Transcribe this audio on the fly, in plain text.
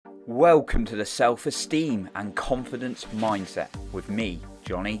Welcome to the Self-Esteem and Confidence Mindset with me,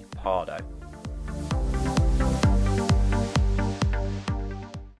 Johnny Pardo.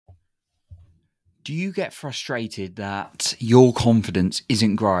 Do you get frustrated that your confidence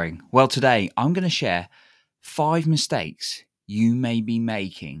isn't growing? Well, today I'm going to share 5 mistakes you may be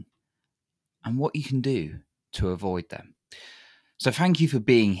making and what you can do to avoid them. So thank you for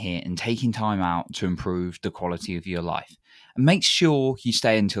being here and taking time out to improve the quality of your life. And make sure you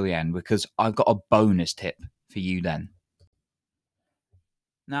stay until the end because I've got a bonus tip for you then.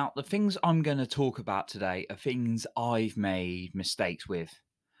 Now, the things I'm going to talk about today are things I've made mistakes with,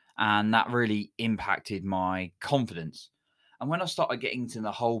 and that really impacted my confidence. And when I started getting into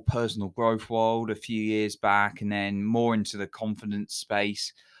the whole personal growth world a few years back and then more into the confidence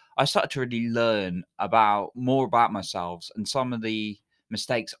space, I started to really learn more about myself and some of the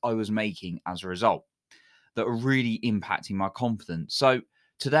mistakes I was making as a result that are really impacting my confidence. So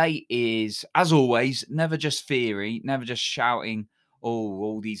today is, as always, never just theory, never just shouting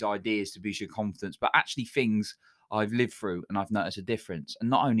all these ideas to boost your confidence, but actually things I've lived through and I've noticed a difference. And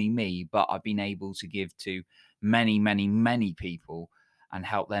not only me, but I've been able to give to many people and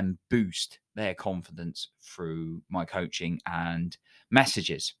help them boost their confidence through my coaching and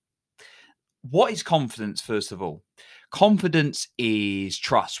messages. What is confidence, first of all? Confidence is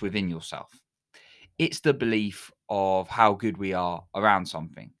trust within yourself. It's the belief of how good we are around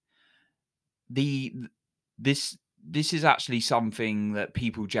something. The this this is actually something that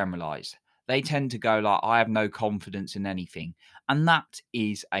people generalize. They tend to go like, I have no confidence in anything. And that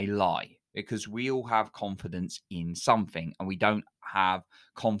is a lie because we all have confidence in something and we don't have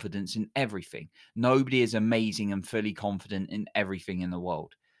confidence in everything. Nobody is amazing and fully confident in everything in the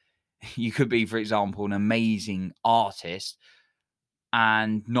world. You could be, for example, an amazing artist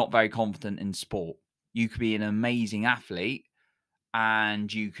and not very confident in sport. You could be an amazing athlete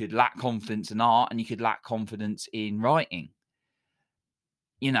and you could lack confidence in art and you could lack confidence in writing.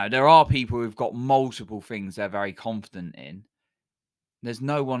 You know, there are people who've got multiple things they're very confident in. There's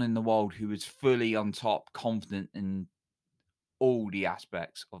no one in the world who is fully on top confident in all the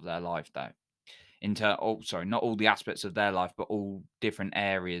aspects of their life, though. Not all the aspects of their life, but all different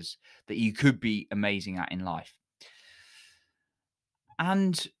areas that you could be amazing at in life.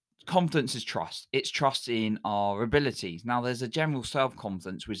 And confidence is trust. It's trust in our abilities. Now, there's a general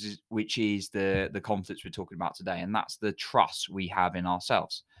self-confidence, which is the confidence we're talking about today, and that's the trust we have in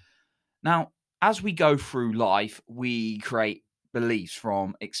ourselves. Now, as we go through life, we create beliefs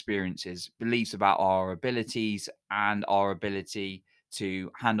from experiences, beliefs about our abilities and our ability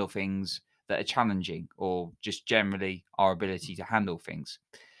to handle things that are challenging, or just generally our ability to handle things.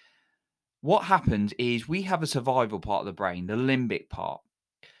 What happens is we have a survival part of the brain, the limbic part.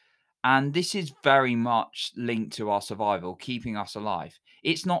 And this is very much linked to our survival, keeping us alive.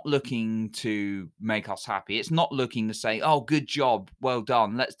 It's not looking to make us happy. It's not looking to say, oh, good job, well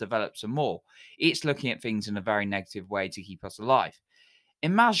done, let's develop some more. It's looking at things in a very negative way to keep us alive.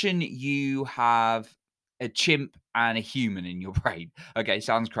 Imagine you have a chimp and a human in your brain. Okay,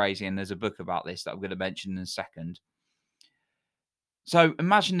 sounds crazy. And there's a book about this that I'm going to mention in a second. So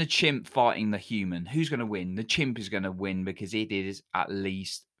imagine the chimp fighting the human. Who's going to win? The chimp is going to win because it is at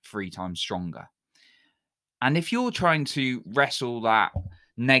least 3 times stronger. And if you're trying to wrestle that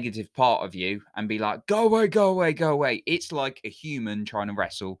negative part of you and be like, go away, go away, go away, it's like a human trying to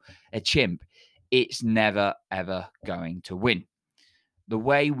wrestle a chimp. It's never, ever going to win. The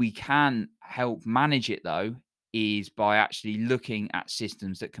way we can help manage it, though, is by actually looking at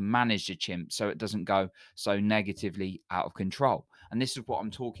systems that can manage the chimp so it doesn't go so negatively out of control. And this is what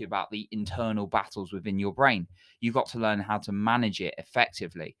I'm talking about, the internal battles within your brain. You've got to learn how to manage it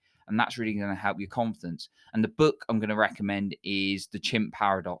effectively. And that's really going to help your confidence. And the book I'm going to recommend is The Chimp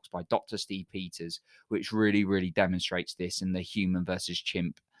Paradox by Dr. Steve Peters, which really demonstrates this in the human versus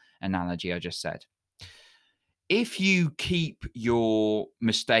chimp analogy I just said. If you keep your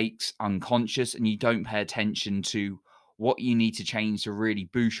mistakes unconscious and you don't pay attention to what you need to change to really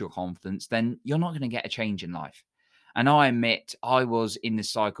boost your confidence, then you're not going to get a change in life. And I admit I was in this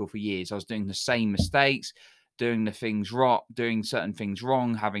cycle for years. I was doing the same mistakes, doing certain things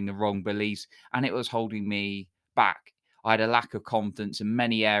wrong, having the wrong beliefs, and it was holding me back. I had a lack of confidence in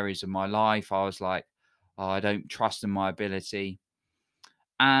many areas of my life. I was like, oh, I don't trust in my ability.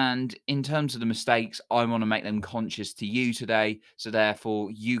 And in terms of the mistakes, I want to make them conscious to you today. So therefore,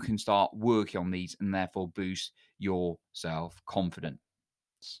 you can start working on these and therefore boost your self-confidence.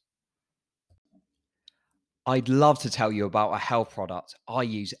 I'd love to tell you about a health product I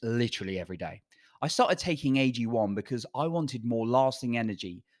use literally every day. I started taking AG1 because I wanted more lasting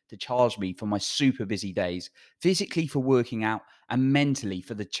energy to charge me for my super busy days, physically for working out and mentally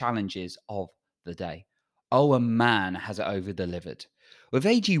for the challenges of the day. Oh, a man has it over delivered. With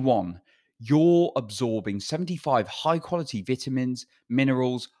AG1, you're absorbing 75 high quality vitamins,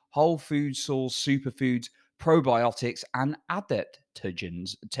 minerals, whole food source superfoods, probiotics, and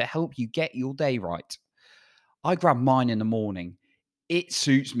adaptogens to help you get your day right. I grab mine in the morning. It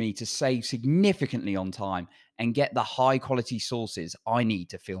suits me to save significantly on time and get the high quality sources I need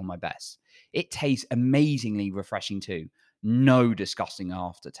to feel my best. It tastes amazingly refreshing too. No disgusting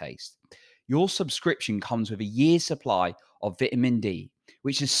aftertaste. Your subscription comes with a year's supply of vitamin D,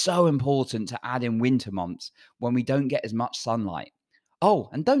 which is so important to add in winter months when we don't get as much sunlight. Oh,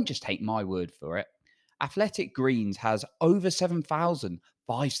 and don't just take my word for it. Athletic Greens has over 7,000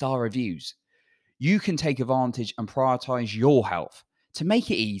 five-star reviews. You can take advantage and prioritize your health. To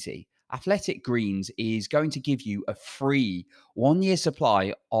make it easy, Athletic Greens is going to give you a free 1 year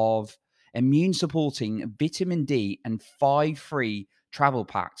supply of immune supporting vitamin D and 5 free travel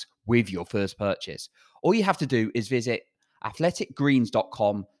packs with your first purchase. All you have to do is visit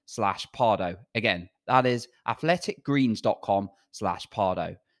athleticgreens.com/pardo. Again, that is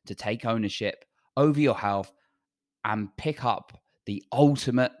athleticgreens.com/pardo to take ownership over your health and pick up the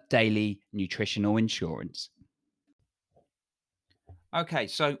ultimate daily nutritional insurance. Okay,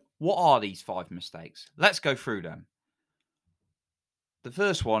 so what are these 5 mistakes? Let's go through them. The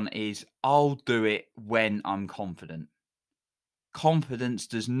first one is I'll do it when I'm confident. Confidence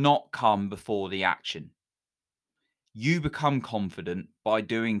does not come before the action. You become confident by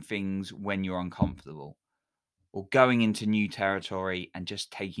doing things when you're uncomfortable or going into new territory and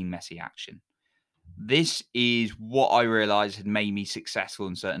just taking messy action. This is what I realized had made me successful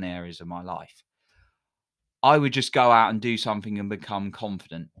in certain areas of my life. I would just go out and do something and become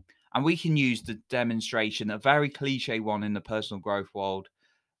confident. And we can use the demonstration, a very cliche one in the personal growth world,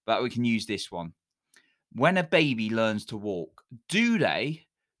 but we can use this one. When a baby learns to walk, do they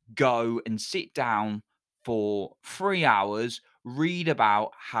go and sit down for 3 hours, read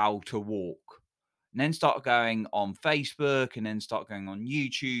about how to walk, and then start going on Facebook and then start going on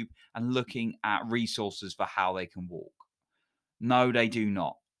YouTube and looking at resources for how they can walk? No, they do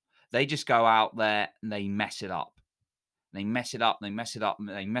not. They just go out there and they mess it up. They mess it up, they mess it up,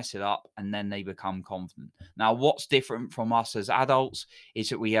 they mess it up, and then they become confident. Now, what's different from us as adults is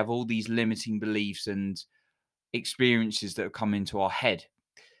that we have all these limiting beliefs and experiences that have come into our head.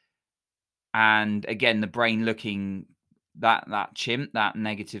 And again, the brain looking that chimp, that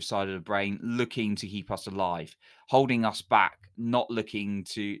negative side of the brain, looking to keep us alive, holding us back, not looking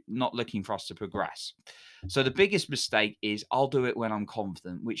for us to progress. So the biggest mistake is I'll do it when I'm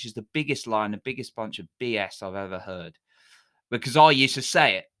confident, which is the biggest lie and the biggest bunch of BS I've ever heard. Because I used to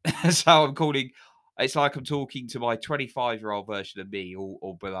say it. So it's like I'm talking to my 25-year-old version of me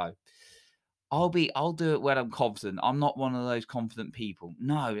or below. I'll do it when I'm confident. I'm not one of those confident people.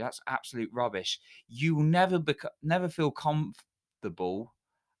 No, that's absolute rubbish. You will never feel comfortable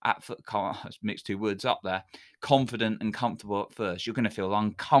let's mix two words up there. Confident and comfortable at first. You're going to feel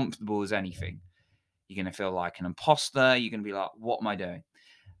uncomfortable as anything. You're going to feel like an imposter. You're going to be like, what am I doing?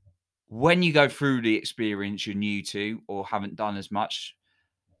 When you go through the experience you're new to or haven't done as much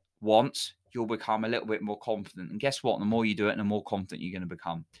once, you'll become a little bit more confident. And guess what? The more you do it, the more confident you're going to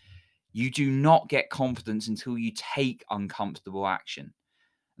become. You do not get confidence until you take uncomfortable action.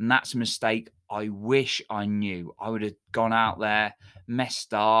 And that's a mistake I wish I knew. I would have gone out there,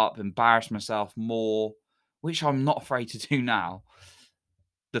 messed up, embarrassed myself more, which I'm not afraid to do now.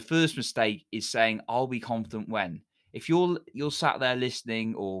 The first mistake is saying, I'll be confident when. If you're sat there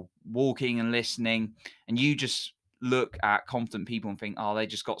listening or walking and listening, and you just look at confident people and think, oh, they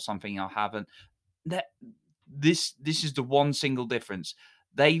just got something I haven't. That this is the one single difference.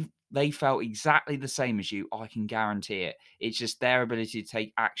 They felt exactly the same as you. I can guarantee it. It's just their ability to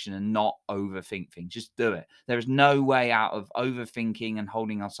take action and not overthink things. Just do it. There is no way out of overthinking and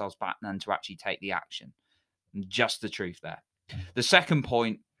holding ourselves back than to actually take the action. Just the truth there. The second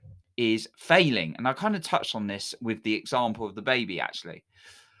point is failing. And I kind of touched on this with the example of the baby, actually.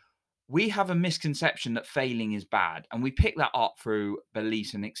 We have a misconception that failing is bad, and we pick that up through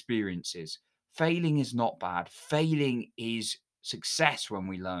beliefs and experiences. Failing is not bad. Failing is success when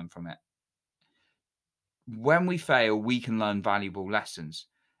we learn from it. When we fail, we can learn valuable lessons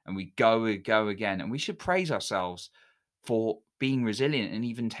and we go again. And we should praise ourselves for being resilient and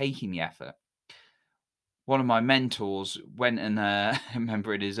even taking the effort. One of my mentors went and I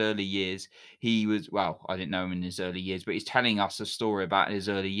remember in his early years, I didn't know him in his early years, but he's telling us a story about his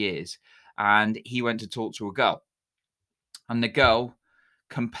early years. And he went to talk to a girl, and the girl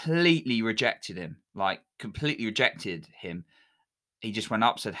completely rejected him. He just went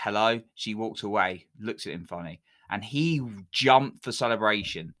up, said hello. She walked away, looked at him funny, and he jumped for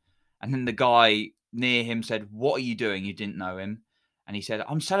celebration. And then the guy near him said, "What are you doing?" You didn't know him. And he said,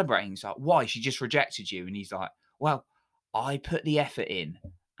 "I'm celebrating." He's like, "Why? She just rejected you." And he's like, "Well, I put the effort in,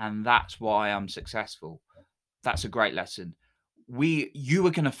 and that's why I'm successful." That's a great lesson. You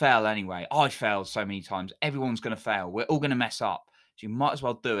were going to fail anyway. I failed so many times. Everyone's going to fail. We're all going to mess up. So you might as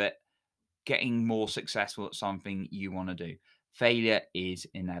well do it, getting more successful at something you want to do. Failure is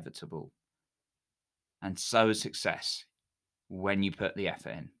inevitable. And so is success when you put the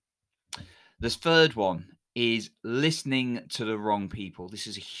effort in. This third one is listening to the wrong people. This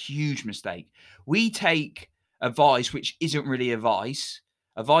is a huge mistake. We take advice which isn't really advice.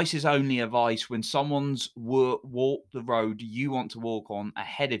 Advice is only advice when someone's walked the road you want to walk on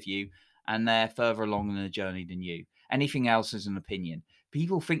ahead of you and they're further along in the journey than you. Anything else is an opinion.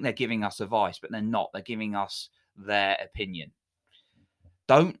 People think they're giving us advice, but they're not. They're giving us their opinion.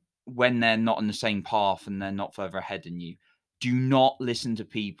 Don't, when they're not on the same path and they're not further ahead than you, do not listen to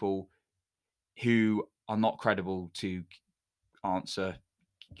people who are not credible to answer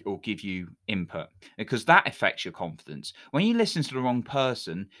or give you input, because that affects your confidence. When you listen to the wrong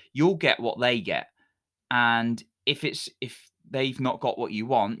person, you'll get what they get. And if they've not got what you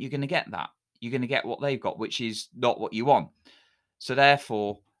want, you're going to get that. You're going to get what they've got, which is not what you want. So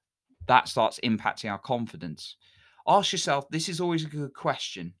therefore, that starts impacting our confidence. Ask yourself, this is always a good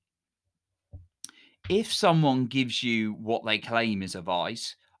question. If someone gives you what they claim is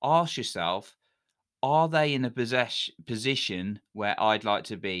advice, ask yourself, are they in a position where I'd like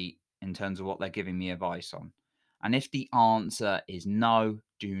to be in terms of what they're giving me advice on? And if the answer is no,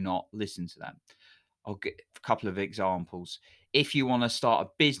 do not listen to them. I'll get a couple of examples. If you want to start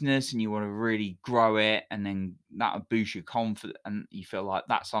a business and you want to really grow it, and then that will boost your confidence, and you feel like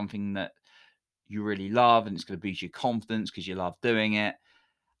that's something that you really love and it's going to boost your confidence because you love doing it,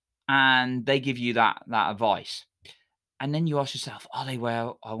 and they give you that advice, and then you ask yourself, are they where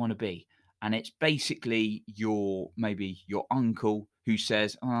I want to be? And it's basically maybe your uncle who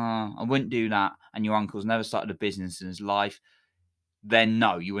says, I wouldn't do that. And your uncle's never started a business in his life. Then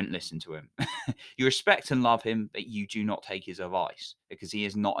no, you wouldn't listen to him. You respect and love him, but you do not take his advice because he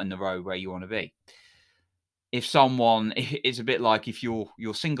is not in the road where you want to be. If someone, it's a bit like if your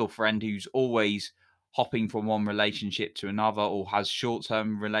single friend who's always hopping from one relationship to another, or has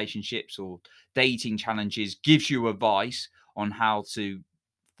short-term relationships or dating challenges, gives you advice on how to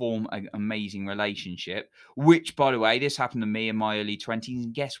form an amazing relationship, which, by the way, this happened to me in my early 20s.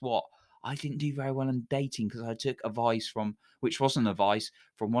 And guess what? I didn't do very well in dating because I took advice which wasn't advice,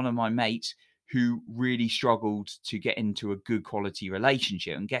 from one of my mates who really struggled to get into a good quality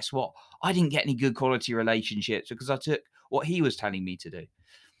relationship. And guess what? I didn't get any good quality relationships because I took what he was telling me to do.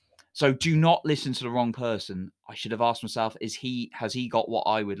 So do not listen to the wrong person. I should have asked myself, has he got what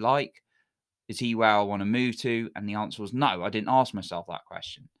I would like? Is he where I want to move to? And the answer was no. I didn't ask myself that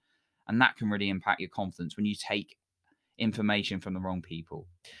question. And that can really impact your confidence when you take information from the wrong people.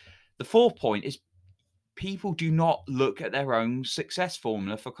 The fourth point is, people do not look at their own success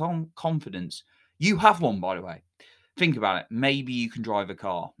formula for confidence. You have one, by the way. Think about it. Maybe you can drive a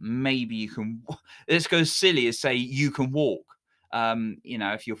car. Maybe you can. Let's go as silly as say you can walk.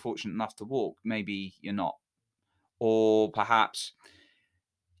 If you're fortunate enough to walk, maybe you're not. Or perhaps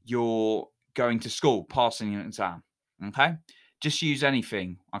you're going to school, passing an exam. Okay. Just use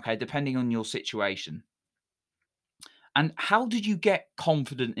anything. Okay. Depending on your situation. And how did you get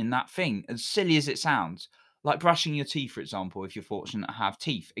confident in that thing? As silly as it sounds, like brushing your teeth, for example, if you're fortunate to have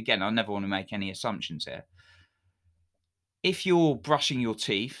teeth. Again, I never want to make any assumptions here. If you're brushing your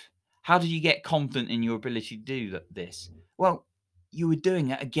teeth, how did you get confident in your ability to do this? Well, you were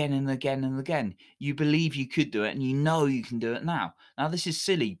doing it again and again and again. You believe you could do it and you know you can do it now. Now, this is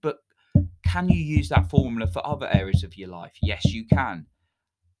silly, but can you use that formula for other areas of your life? Yes, you can.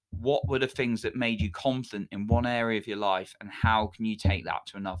 What were the things that made you confident in one area of your life, and how can you take that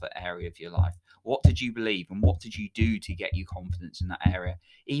to another area of your life? What did you believe and what did you do to get you confidence in that area,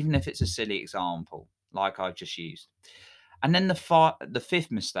 even if it's a silly example like I've just used? And then the fifth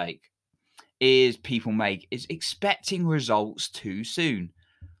mistake is people make is expecting results too soon.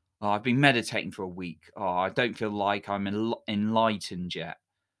 Oh, I've been meditating for a week. Oh, I don't feel like I'm enlightened yet.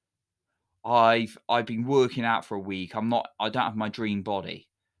 I've been working out for a week. I don't have my dream body.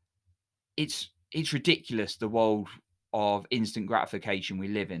 It's ridiculous, the world of instant gratification we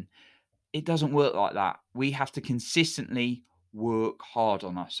live in. It doesn't work like that. We have to consistently work hard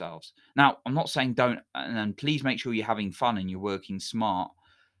on ourselves. Now, I'm not saying don't, and please make sure you're having fun and you're working smart.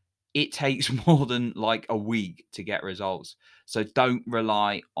 It takes more than like a week to get results. So don't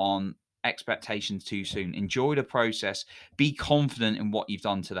rely on expectations too soon. Enjoy the process. Be confident in what you've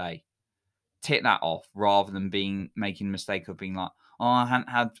done today. Tick that off rather than making the mistake of being like, oh, I haven't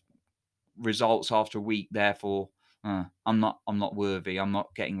had results after a week, therefore I'm not worthy. I'm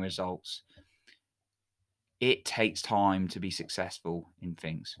not getting results. It takes time to be successful in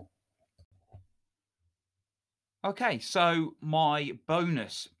things. Okay, so my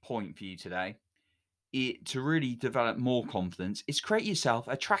bonus point for you today, to really develop more confidence, is create yourself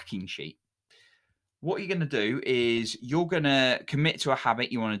a tracking sheet. What you're going to do is you're going to commit to a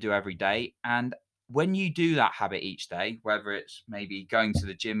habit you want to do every day. And when you do that habit each day, whether it's maybe going to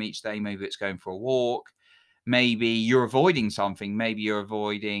the gym each day, maybe it's going for a walk, maybe you're avoiding something, maybe you're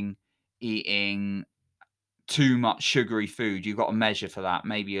avoiding eating too much sugary food, you've got a measure for that.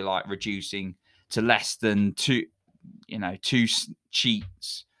 Maybe you're like reducing to less than two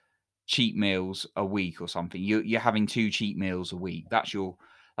cheat meals a week or something. You're having 2 cheat meals a week. That's your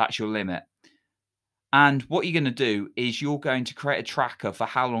limit. And what you're going to do is you're going to create a tracker for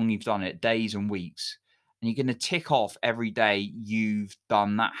how long you've done it, days and weeks. And you're going to tick off every day you've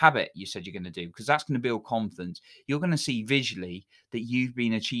done that habit you said you're going to do, because that's going to build confidence. You're going to see visually that you've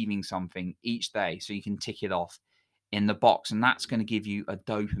been achieving something each day, so you can tick it off in the box. And that's going to give you a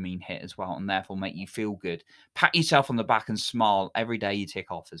dopamine hit as well, and therefore make you feel good. Pat yourself on the back and smile every day you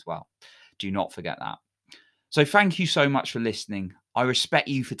tick off as well. Do not forget that. So thank you so much for listening. I respect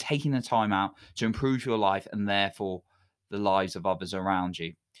you for taking the time out to improve your life and therefore the lives of others around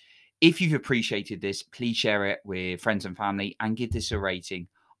you. If you've appreciated this, please share it with friends and family and give this a rating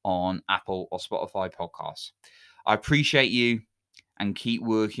on Apple or Spotify podcasts. I appreciate you, and keep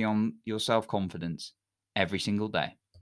working on your self-confidence every single day.